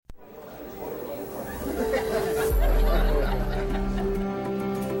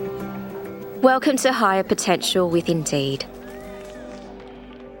Welcome to Higher Potential with Indeed.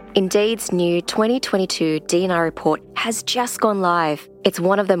 Indeed's new 2022 D&I report has just gone live. It's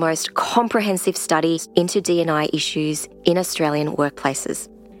one of the most comprehensive studies into D&I issues in Australian workplaces.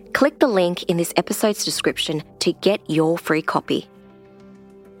 Click the link in this episode's description to get your free copy.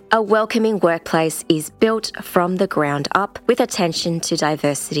 A welcoming workplace is built from the ground up with attention to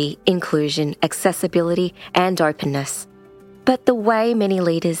diversity, inclusion, accessibility, and openness. But the way many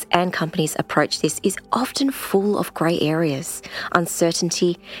leaders and companies approach this is often full of grey areas,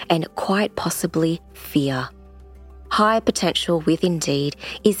 uncertainty, and quite possibly fear. High Potential with Indeed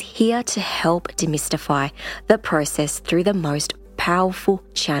is here to help demystify the process through the most powerful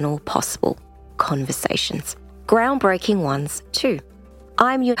channel possible, conversations. Groundbreaking ones too.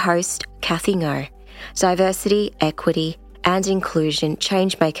 I'm your host, Kathy Ngo, diversity, equity, and inclusion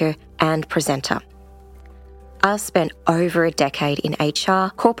changemaker and presenter. I've spent over a decade in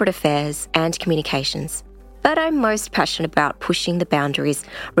HR, corporate affairs, and communications, but I'm most passionate about pushing the boundaries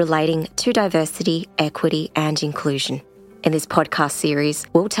relating to diversity, equity, and inclusion. In this podcast series,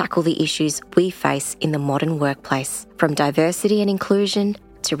 we'll tackle the issues we face in the modern workplace, from diversity and inclusion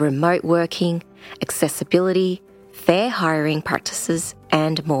to remote working, accessibility, fair hiring practices,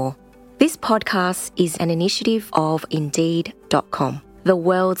 and more. This podcast is an initiative of Indeed.com, the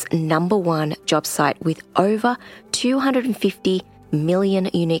world's #1 job site with over 250 million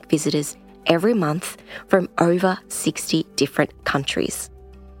unique visitors every month from over 60 different countries.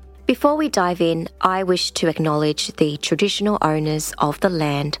 Before we dive in, I wish to acknowledge the traditional owners of the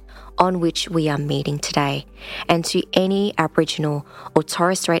land on which we are meeting today, and to any Aboriginal or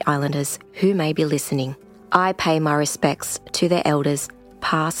Torres Strait Islanders who may be listening. I pay my respects to their elders,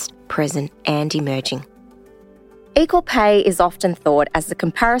 past, present, and emerging. Equal pay is often thought as the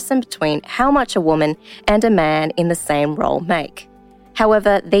comparison between how much a woman and a man in the same role make.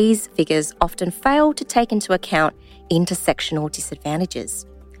 However, these figures often fail to take into account intersectional disadvantages.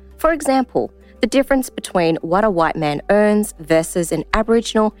 For example, the difference between what a white man earns versus an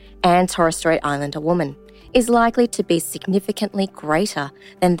Aboriginal and Torres Strait Islander woman is likely to be significantly greater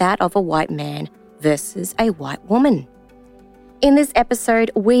than that of a white man versus a white woman. In this episode,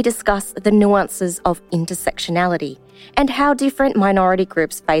 we discuss the nuances of intersectionality and how different minority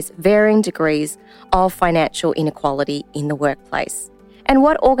groups face varying degrees of financial inequality in the workplace, and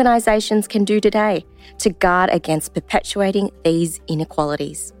what organisations can do today to guard against perpetuating these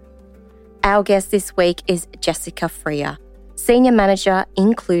inequalities. Our guest this week is Jessica Freer, Senior Manager,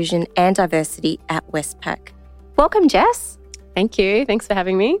 Inclusion and Diversity at Westpac. Welcome, Jess. Thank you. Thanks for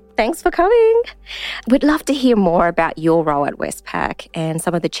having me. Thanks for coming. We'd love to hear more about your role at Westpac and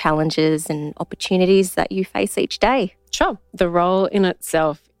some of the challenges and opportunities that you face each day. Sure. The role in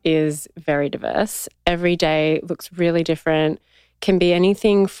itself is very diverse. Every day looks really different. Can be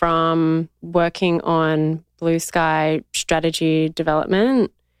anything from working on blue sky strategy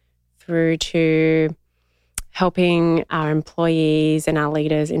development through to helping our employees and our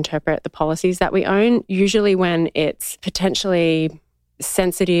leaders interpret the policies that we own, usually when it's potentially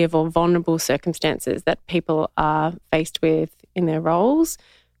sensitive or vulnerable circumstances that people are faced with in their roles.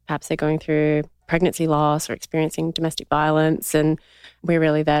 Perhaps they're going through pregnancy loss or experiencing domestic violence, and we're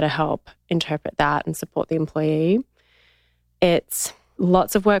really there to help interpret that and support the employee. It's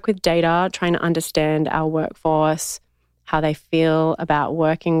lots of work with data, trying to understand our workforce, how they feel about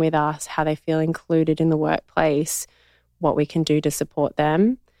working with us, how they feel included in the workplace, what we can do to support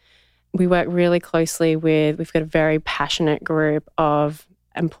them. We work really closely we've got a very passionate group of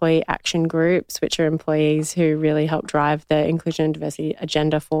employee action groups, which are employees who really help drive the inclusion and diversity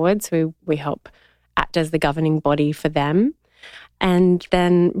agenda forward. So we help act as the governing body for them. And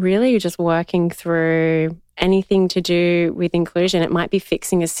then really just working through anything to do with inclusion. It might be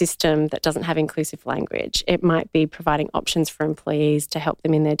fixing a system that doesn't have inclusive language. It might be providing options for employees to help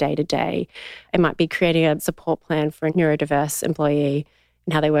them in their day-to-day. It might be creating a support plan for a neurodiverse employee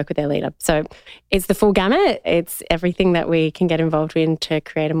and how they work with their leader. So it's the full gamut. It's everything that we can get involved in to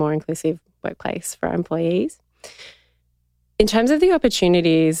create a more inclusive workplace for our employees. In terms of the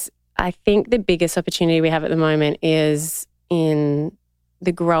opportunities, I think the biggest opportunity we have at the moment is in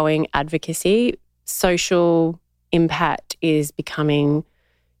the growing advocacy. Social impact is becoming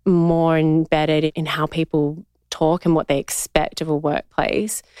more embedded in how people talk and what they expect of a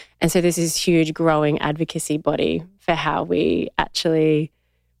workplace. And so there's this huge growing advocacy body for how we actually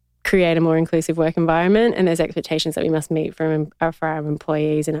create a more inclusive work environment, and there's expectations that we must meet for our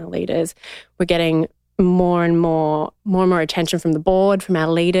employees and our leaders. We're getting more and more attention from the board, from our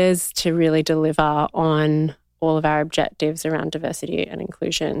leaders, to really deliver on all of our objectives around diversity and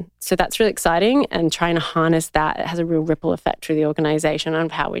inclusion. So that's really exciting, and trying to harness that, it has a real ripple effect through the organisation on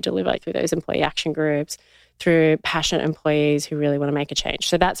how we deliver through those employee action groups, through passionate employees who really want to make a change.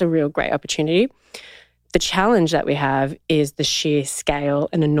 So that's a real great opportunity. The challenge that we have is the sheer scale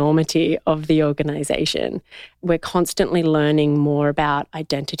and enormity of the organisation. We're constantly learning more about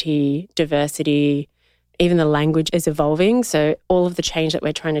identity, diversity, even the language is evolving. So all of the change that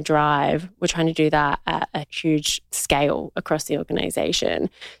we're trying to drive, we're trying to do that at a huge scale across the organisation.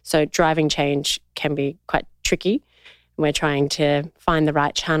 So driving change can be quite tricky. We're trying to find the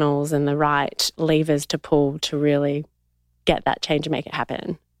right channels and the right levers to pull to really get that change and make it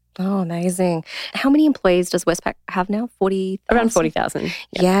happen. Oh, amazing. How many employees does Westpac have now? 40,000? Around 40,000.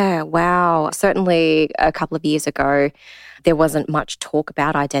 Yeah, wow. Certainly a couple of years ago, there wasn't much talk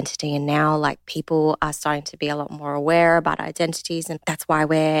about identity, and now people are starting to be a lot more aware about identities, and that's why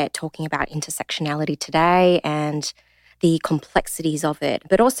we're talking about intersectionality today and the complexities of it,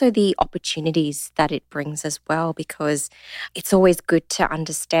 but also the opportunities that it brings as well, because it's always good to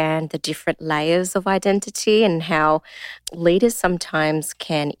understand the different layers of identity and how leaders sometimes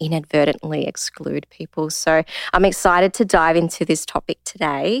can inadvertently exclude people. So I'm excited to dive into this topic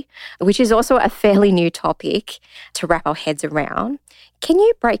today, which is also a fairly new topic to wrap our heads around. Can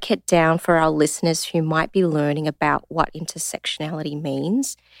you break it down for our listeners who might be learning about what intersectionality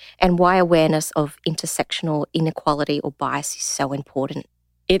means and why awareness of intersectional inequality or bias is so important?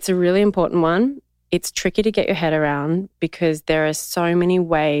 It's a really important one. It's tricky to get your head around because there are so many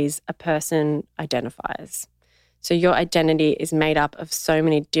ways a person identifies. So your identity is made up of so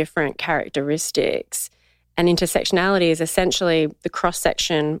many different characteristics, and intersectionality is essentially the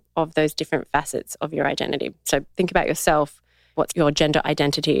cross-section of those different facets of your identity. So think about yourself. What's your gender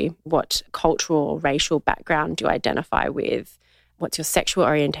identity? What cultural or racial background do you identify with? What's your sexual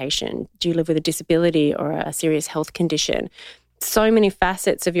orientation? Do you live with a disability or a serious health condition? So many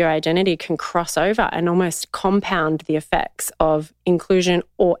facets of your identity can cross over and almost compound the effects of inclusion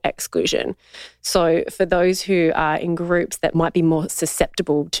or exclusion. So for those who are in groups that might be more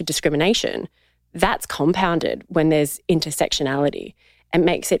susceptible to discrimination, that's compounded when there's intersectionality and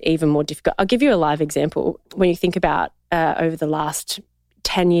makes it even more difficult. I'll give you a live example. When you think about over the last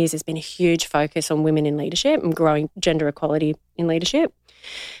 10 years, there's been a huge focus on women in leadership and growing gender equality in leadership.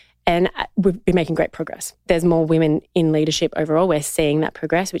 And we've been making great progress. There's more women in leadership overall. We're seeing that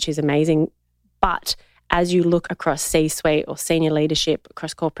progress, which is amazing. But as you look across C-suite or senior leadership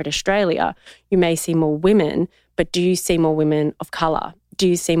across corporate Australia, you may see more women, but do you see more women of colour? Do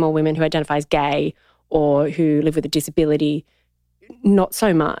you see more women who identify as gay or who live with a disability? Not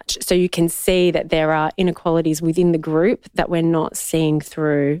so much. So you can see that there are inequalities within the group that we're not seeing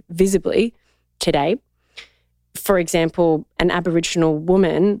through visibly today. For example, an Aboriginal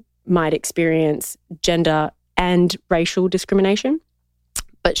woman might experience gender and racial discrimination,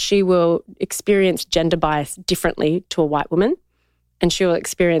 but she will experience gender bias differently to a white woman, and she will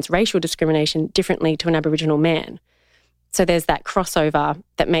experience racial discrimination differently to an Aboriginal man. So there's that crossover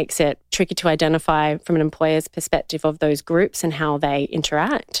that makes it tricky to identify from an employer's perspective of those groups and how they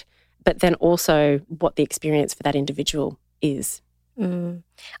interact, but then also what the experience for that individual is.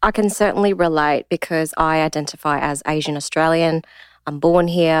 I can certainly relate because I identify as Asian Australian. I'm born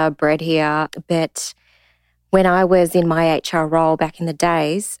here, bred here, but when I was in my HR role back in the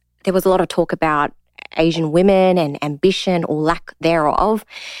days, there was a lot of talk about Asian women and ambition or lack thereof.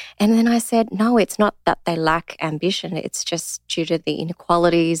 And then I said, no, it's not that they lack ambition. It's just due to the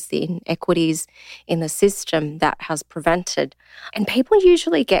inequalities, the inequities in the system that has prevented. And people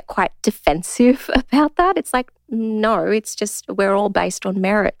usually get quite defensive about that. It's like, no, it's just we're all based on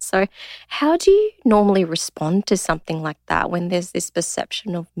merit. So how do you normally respond to something like that when there's this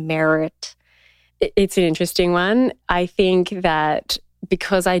perception of merit? It's an interesting one. I think that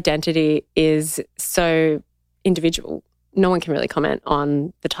because identity is so individual, no one can really comment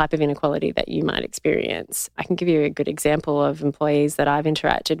on the type of inequality that you might experience. I can give you a good example of employees that I've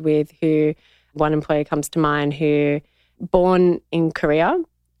interacted with who, one employee comes to mind who, born in Korea,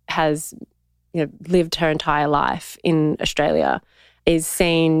 has lived her entire life in Australia, is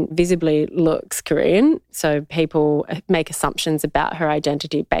seen visibly looks Korean. So people make assumptions about her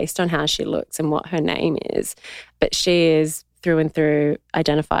identity based on how she looks and what her name is. But she is through and through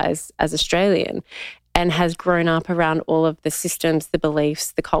identifies as Australian and has grown up around all of the systems, the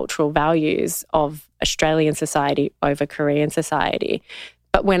beliefs, the cultural values of Australian society over Korean society.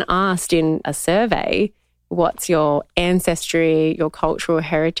 But when asked in a survey, what's your ancestry, your cultural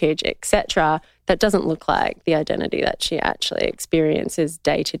heritage, etc., that doesn't look like the identity that she actually experiences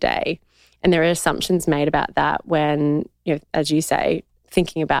day to day. And there are assumptions made about that when, as you say,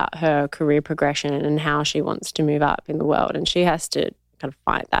 thinking about her career progression and how she wants to move up in the world. And she has to kind of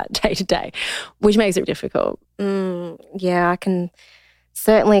fight that day to day, which makes it difficult. Yeah, I can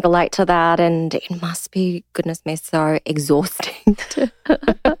certainly relate to that, and it must be, goodness me, so exhausting.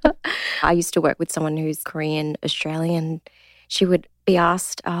 I used to work with someone who's Korean Australian. She would be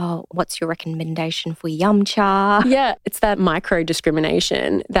asked, "Oh, what's your recommendation for yum cha?" Yeah, it's that micro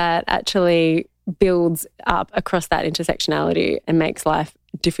discrimination that actually builds up across that intersectionality and makes life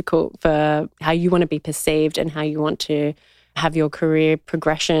difficult for how you want to be perceived and how you want to have your career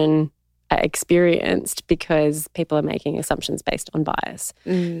progression experienced, because people are making assumptions based on bias.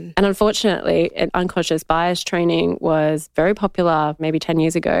 And unfortunately, unconscious bias training was very popular maybe 10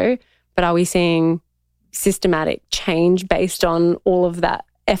 years ago, but are we seeing systematic change based on all of that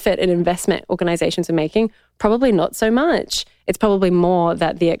effort and investment organisations are making? Probably not so much. It's probably more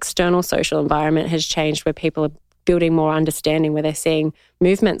that the external social environment has changed, where people are building more understanding, where they're seeing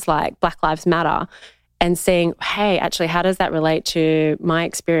movements like Black Lives Matter and seeing, hey, actually, how does that relate to my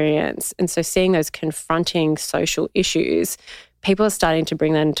experience? And so seeing those confronting social issues, people are starting to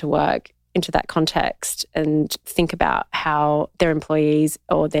bring them into work, into that context, and think about how their employees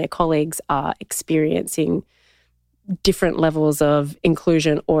or their colleagues are experiencing different levels of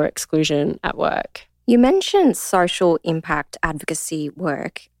inclusion or exclusion at work. You mentioned social impact advocacy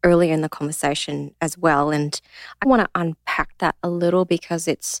work earlier in the conversation as well, and I want to unpack that a little because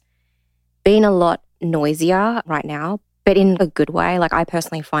it's been a lot noisier right now, but in a good way. Like, I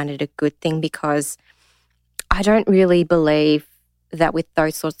personally find it a good thing, because I don't really believe that with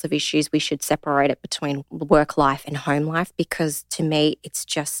those sorts of issues we should separate it between work life and home life, because to me it's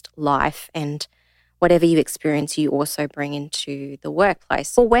just life, and whatever you experience you also bring into the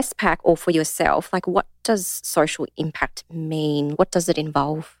workplace. For Westpac or for yourself, like, what does social impact mean? What does it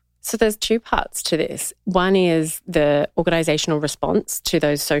involve? So there's two parts to this. One is the organisational response to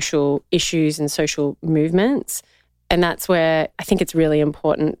those social issues and social movements. And that's where I think it's really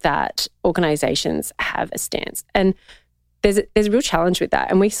important that organisations have a stance. And there's a real challenge with that.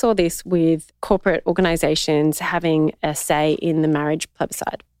 And we saw this with corporate organisations having a say in the marriage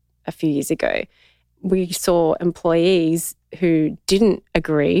plebiscite a few years ago. We saw employees who didn't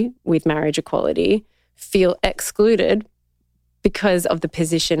agree with marriage equality feel excluded because of the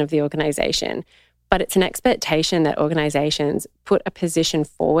position of the organisation. But it's an expectation that organisations put a position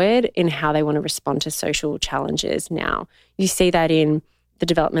forward in how they want to respond to social challenges now. You see that in the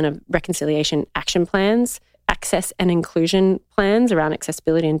development of reconciliation action plans, access and inclusion plans around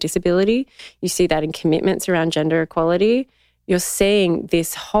accessibility and disability. You see that in commitments around gender equality. You're seeing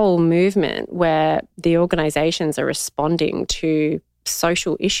this whole movement where the organisations are responding to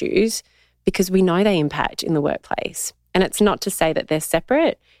social issues because we know they impact in the workplace. And it's not to say that they're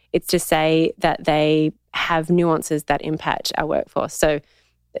separate. It's to say that they have nuances that impact our workforce. So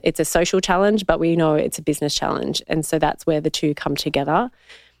it's a social challenge, but we know it's a business challenge. And so that's where the two come together.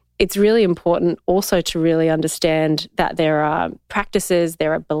 It's really important also to really understand that there are practices,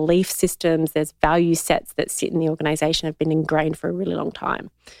 there are belief systems, there's value sets that sit in the organisation, have been ingrained for a really long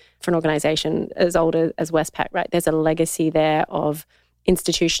time. For an organisation as old as Westpac, right, there's a legacy there of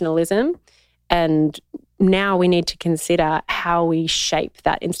institutionalism. And now we need to consider how we shape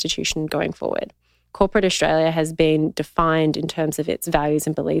that institution going forward. Corporate Australia has been defined in terms of its values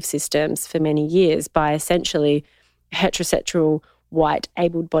and belief systems for many years by essentially heterosexual, white,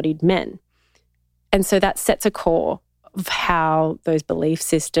 able-bodied men. And so that sets a core of how those belief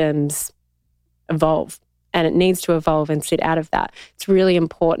systems evolve. And it needs to evolve and sit out of that. It's really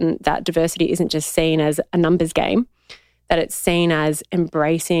important that diversity isn't just seen as a numbers game, that it's seen as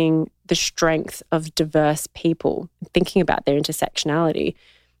embracing the strength of diverse people, thinking about their intersectionality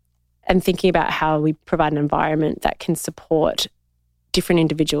and thinking about how we provide an environment that can support different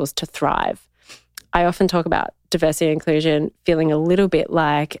individuals to thrive. I often talk about diversity and inclusion feeling a little bit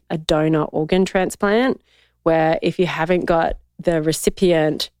like a donor organ transplant, where if you haven't got the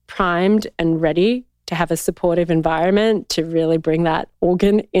recipient primed and ready to have a supportive environment to really bring that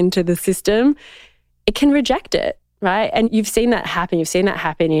organ into the system, it can reject it. Right. And you've seen that happen. You've seen that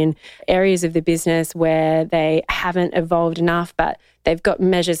happen in areas of the business where they haven't evolved enough, but they've got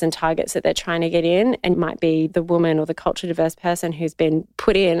measures and targets that they're trying to get in. And it might be the woman or the culture diverse person who's been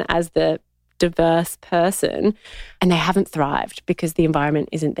put in as the diverse person, and they haven't thrived because the environment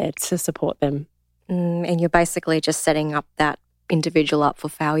isn't there to support them. And you're basically just setting up that individual up for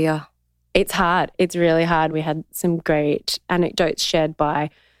failure. It's hard. It's really hard. We had some great anecdotes shared by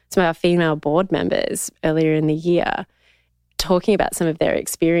some of our female board members earlier in the year, talking about some of their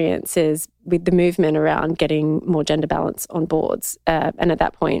experiences with the movement around getting more gender balance on boards. And at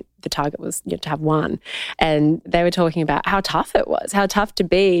that point, the target was to have one. And they were talking about how tough it was, how tough to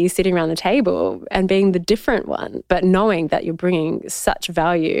be sitting around the table and being the different one, but knowing that you're bringing such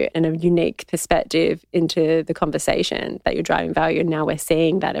value and a unique perspective into the conversation, that you're driving value. And now we're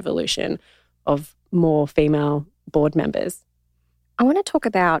seeing that evolution of more female board members. I want to talk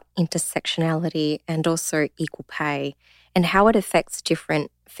about intersectionality and also equal pay and how it affects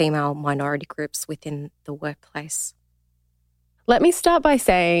different female minority groups within the workplace. Let me start by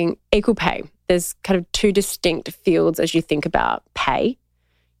saying equal pay. There's kind of two distinct fields as you think about pay.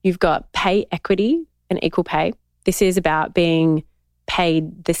 You've got pay equity and equal pay. This is about being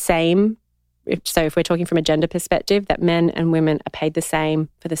paid the same. So if we're talking from a gender perspective, that men and women are paid the same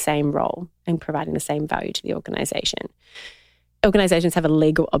for the same role and providing the same value to the organisation. Organisations have a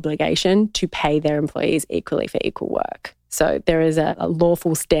legal obligation to pay their employees equally for equal work. So there is a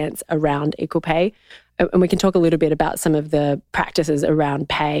lawful stance around equal pay. And we can talk a little bit about some of the practices around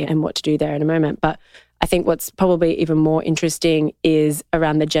pay and what to do there in a moment. But I think what's probably even more interesting is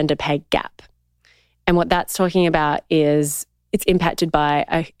around the gender pay gap. And what that's talking about is it's impacted by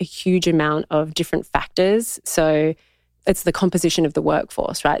a huge amount of different factors. So it's the composition of the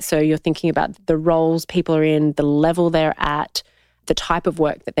workforce, right? So you're thinking about the roles people are in, the level they're at, the type of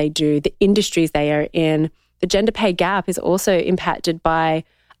work that they do, the industries they are in. The gender pay gap is also impacted by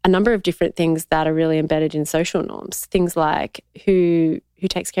a number of different things that are really embedded in social norms. Things like who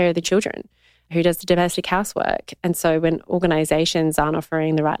takes care of the children, who does the domestic housework. And so when organisations aren't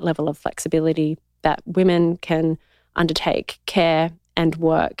offering the right level of flexibility that women can undertake care and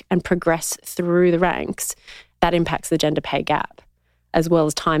work and progress through the ranks, that impacts the gender pay gap, as well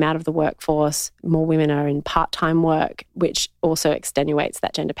as time out of the workforce. More women are in part-time work, which also extenuates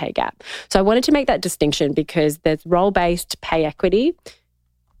that gender pay gap. So I wanted to make that distinction because there's role-based pay equity,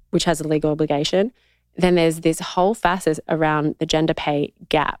 which has a legal obligation. Then there's this whole facet around the gender pay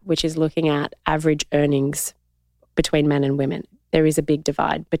gap, which is looking at average earnings between men and women. There is a big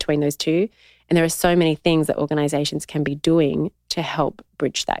divide between those two. And there are so many things that organisations can be doing to help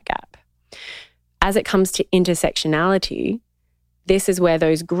bridge that gap. As it comes to intersectionality, this is where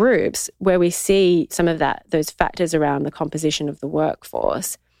those groups, where we see some of those factors around the composition of the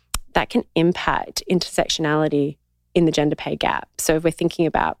workforce, that can impact intersectionality in the gender pay gap. So if we're thinking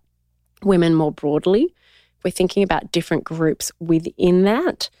about women more broadly, if we're thinking about different groups within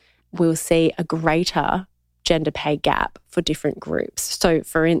that, we'll see a greater gender pay gap for different groups. So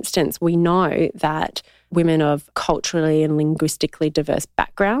for instance, we know that women of culturally and linguistically diverse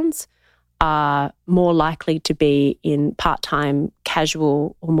backgrounds are more likely to be in part-time,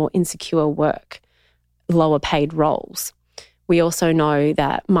 casual or more insecure work, lower paid roles. We also know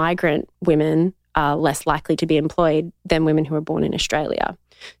that migrant women are less likely to be employed than women who are born in Australia.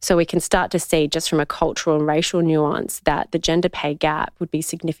 So we can start to see just from a cultural and racial nuance that the gender pay gap would be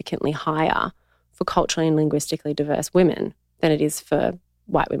significantly higher for culturally and linguistically diverse women than it is for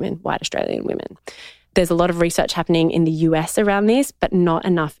white women, white Australian women. There's a lot of research happening in the US around this, but not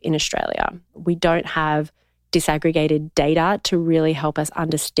enough in Australia. We don't have disaggregated data to really help us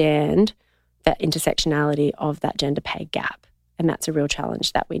understand the intersectionality of that gender pay gap. And that's a real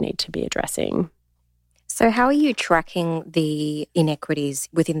challenge that we need to be addressing. So how are you tracking the inequities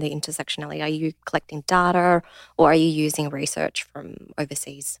within the intersectionality? Are you collecting data or are you using research from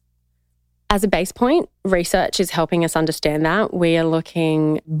overseas? As a base point, research is helping us understand that. We are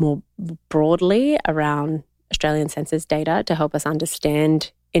looking more broadly around Australian census data to help us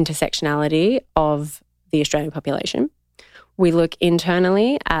understand intersectionality of the Australian population. We look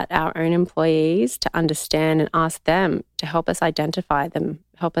internally at our own employees to understand and ask them to help us identify them,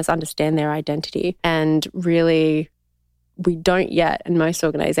 help us understand their identity. And really, we don't yet, and most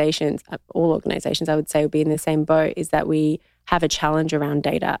organisations, all organisations I would say will be in the same boat, is that we have a challenge around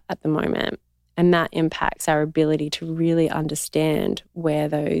data at the moment. And that impacts our ability to really understand where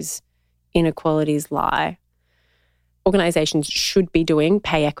those inequalities lie. Organisations should be doing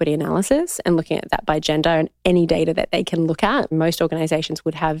pay equity analysis and looking at that by gender and any data that they can look at. Most organisations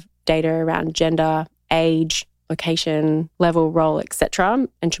would have data around gender, age, location, level, role, etc.,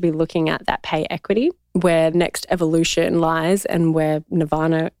 and should be looking at that pay equity. Where next evolution lies and where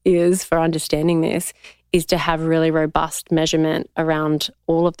nirvana is for understanding this is to have really robust measurement around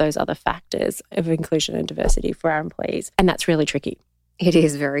all of those other factors of inclusion and diversity for our employees. And that's really tricky. It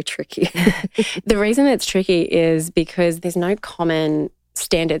is very tricky. The reason it's tricky is because there's no common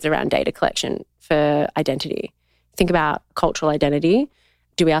standards around data collection for identity. Think about cultural identity.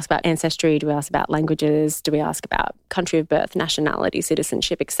 Do we ask about ancestry? Do we ask about languages? Do we ask about country of birth, nationality,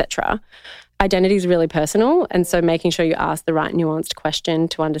 citizenship, etc.? Identity is really personal. And so making sure you ask the right nuanced question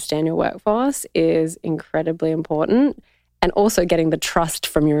to understand your workforce is incredibly important. And also getting the trust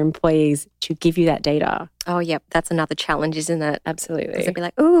from your employees to give you that data. Oh, yeah. That's another challenge, isn't it? Absolutely. Because they'd be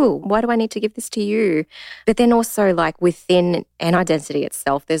like, ooh, why do I need to give this to you? But then also like within an identity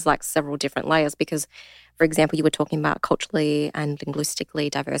itself, there's like several different layers because, for example, you were talking about culturally and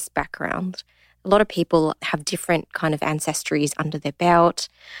linguistically diverse background. A lot of people have different kind of ancestries under their belt.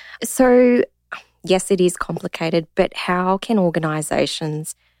 So yes, it is complicated, but how can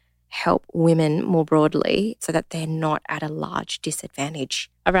organisations help women more broadly so that they're not at a large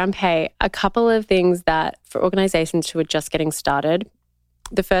disadvantage? Around pay, a couple of things that for organisations who are just getting started.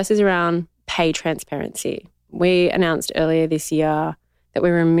 The first is around pay transparency. We announced earlier this year that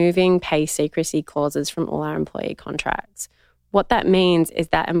we're removing pay secrecy clauses from all our employee contracts. What that means is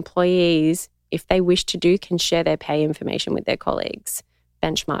that employees, if they wish to do, can share their pay information with their colleagues,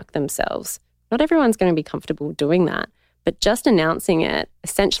 benchmark themselves. Not everyone's going to be comfortable doing that. But just announcing it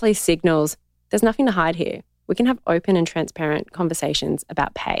essentially signals there's nothing to hide here. We can have open and transparent conversations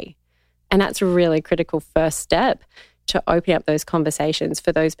about pay. And that's a really critical first step to opening up those conversations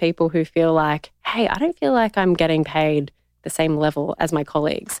for those people who feel like, hey, I don't feel like I'm getting paid the same level as my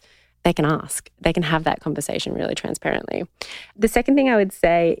colleagues. They can ask. They can have that conversation really transparently. The second thing I would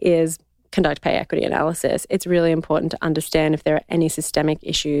say is conduct pay equity analysis. It's really important to understand if there are any systemic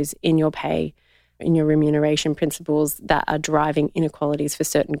issues in your pay, in your remuneration principles that are driving inequalities for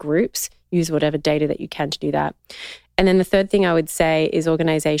certain groups. Use whatever data that you can to do that. And then the third thing I would say is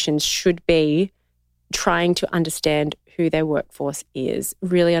organisations should be trying to understand who their workforce is,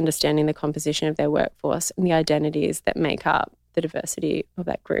 really understanding the composition of their workforce and the identities that make up the diversity of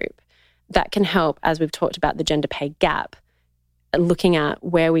that group. That can help, as we've talked about the gender pay gap, looking at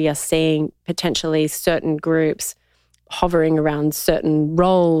where we are seeing potentially certain groups hovering around certain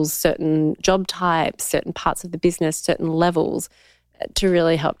roles, certain job types, certain parts of the business, certain levels to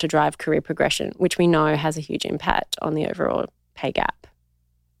really help to drive career progression, which we know has a huge impact on the overall pay gap.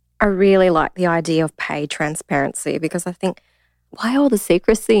 I really like the idea of pay transparency because I think why all the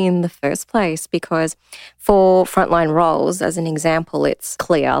secrecy in the first place? Because for frontline roles, as an example, it's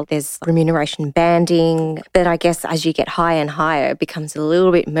clear there's remuneration banding, but I guess as you get higher and higher, it becomes a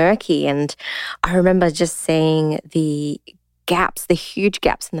little bit murky. And I remember just seeing the gaps, the huge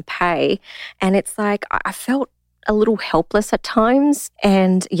gaps in the pay, and it's like I felt a little helpless at times.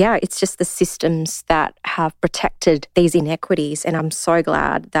 And yeah, it's just the systems that have protected these inequities. And I'm so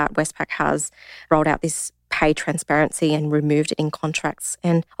glad that Westpac has rolled out this pay transparency and removed it in contracts.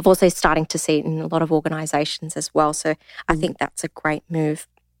 And I've also starting to see it in a lot of organisations as well. So I think that's a great move.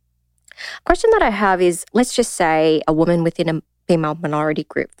 A question that I have is, let's just say a woman within a female minority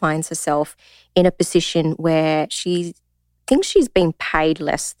group finds herself in a position where she thinks she's being paid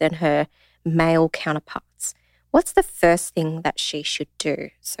less than her male counterparts. What's the first thing that she should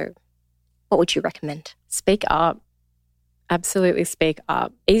do? So what would you recommend? Speak up. Absolutely speak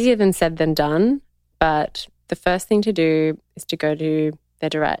up. Easier than said than done. But the first thing to do is to go to their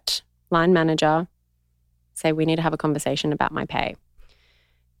direct line manager, say, we need to have a conversation about my pay.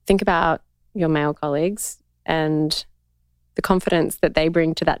 Think about your male colleagues and the confidence that they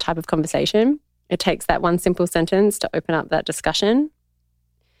bring to that type of conversation. It takes that one simple sentence to open up that discussion.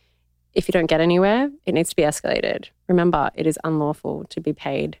 If you don't get anywhere, it needs to be escalated. Remember, it is unlawful to be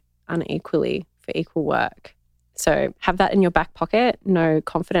paid unequally for equal work. So have that in your back pocket. Know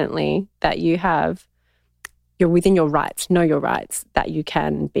confidently that you're within your rights, know your rights, that you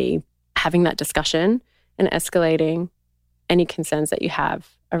can be having that discussion and escalating any concerns that you have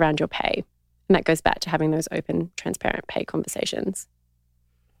around your pay. And that goes back to having those open, transparent pay conversations.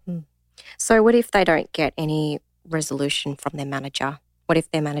 So what if they don't get any resolution from their manager? What if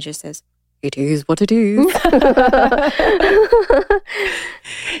their manager says, it is what it is?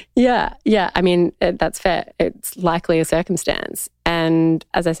 Yeah. I mean, that's fair. It's likely a circumstance. And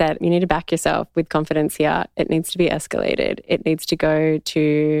as I said, you need to back yourself with confidence here. It needs to be escalated. It needs to go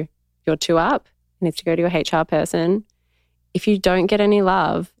to your 2-up. It needs to go to your HR person. If you don't get any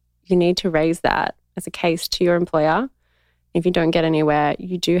love, you need to raise that as a case to your employer. If you don't get anywhere,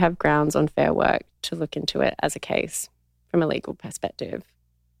 you do have grounds on Fair Work to look into it as a case from a legal perspective.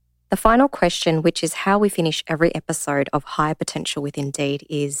 The final question, which is how we finish every episode of High Potential with Indeed,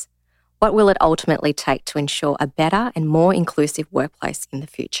 is what will it ultimately take to ensure a better and more inclusive workplace in the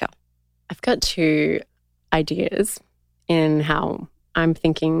future? I've got 2 ideas in how I'm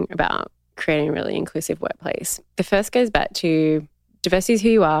thinking about creating a really inclusive workplace. The first goes back to diversity is who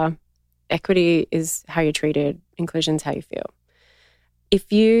you are, equity is how you're treated, inclusion is how you feel.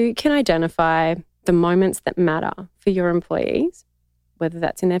 If you can identify the moments that matter for your employees, whether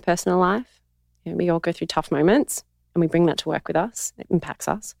that's in their personal life We all go through tough moments and we bring that to work with us. It impacts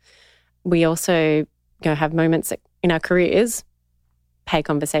us. We also have moments in our careers, pay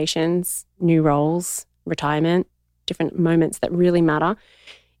conversations, new roles, retirement, different moments that really matter.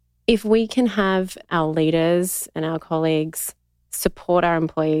 If we can have our leaders and our colleagues support our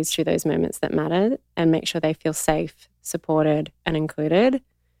employees through those moments that matter and make sure they feel safe, supported and included,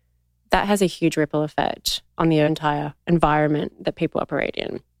 that has a huge ripple effect on the entire environment that people operate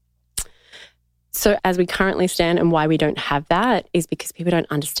in. So as we currently stand, and why we don't have that is because people don't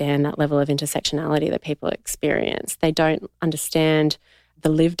understand that level of intersectionality that people experience. They don't understand the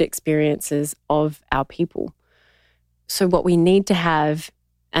lived experiences of our people. So what we need to have,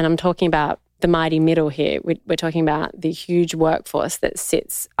 and I'm talking about the mighty middle here, we're talking about the huge workforce that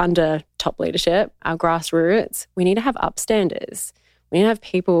sits under top leadership, our grassroots. We need to have upstanders. We need to have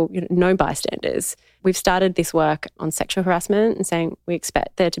people, no bystanders. We've started this work on sexual harassment and saying we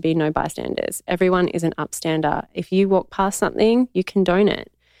expect there to be no bystanders. Everyone is an upstander. If you walk past something, you condone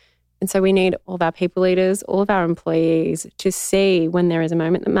it. And so we need all of our people leaders, all of our employees to see when there is a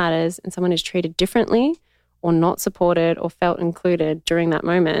moment that matters and someone is treated differently or not supported or felt included during that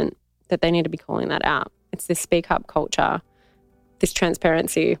moment, that they need to be calling that out. It's this speak up culture, this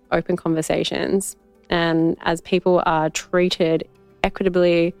transparency, open conversations. And as people are treated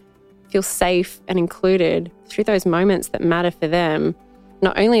equitably, feel safe and included through those moments that matter for them,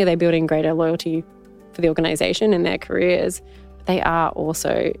 not only are they building greater loyalty for the organisation and their careers, but they are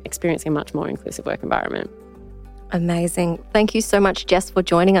also experiencing a much more inclusive work environment. Amazing. Thank you so much, Jess, for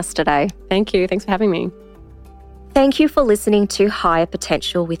joining us today. Thank you. Thanks for having me. Thank you for listening to Higher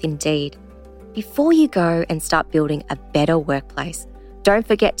Potential with Indeed. Before you go and start building a better workplace, don't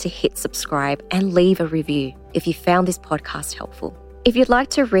forget to hit subscribe and leave a review if you found this podcast helpful. If you'd like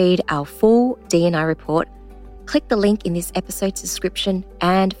to read our full D&I report, click the link in this episode's description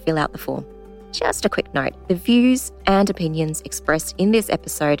and fill out the form. Just a quick note, the views and opinions expressed in this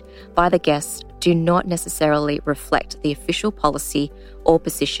episode by the guests do not necessarily reflect the official policy or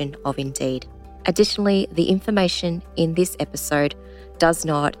position of Indeed. Additionally, the information in this episode does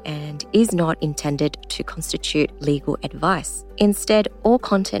not and is not intended to constitute legal advice. Instead, all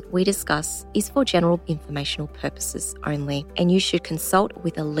content we discuss is for general informational purposes only, and you should consult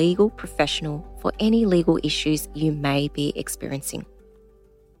with a legal professional for any legal issues you may be experiencing.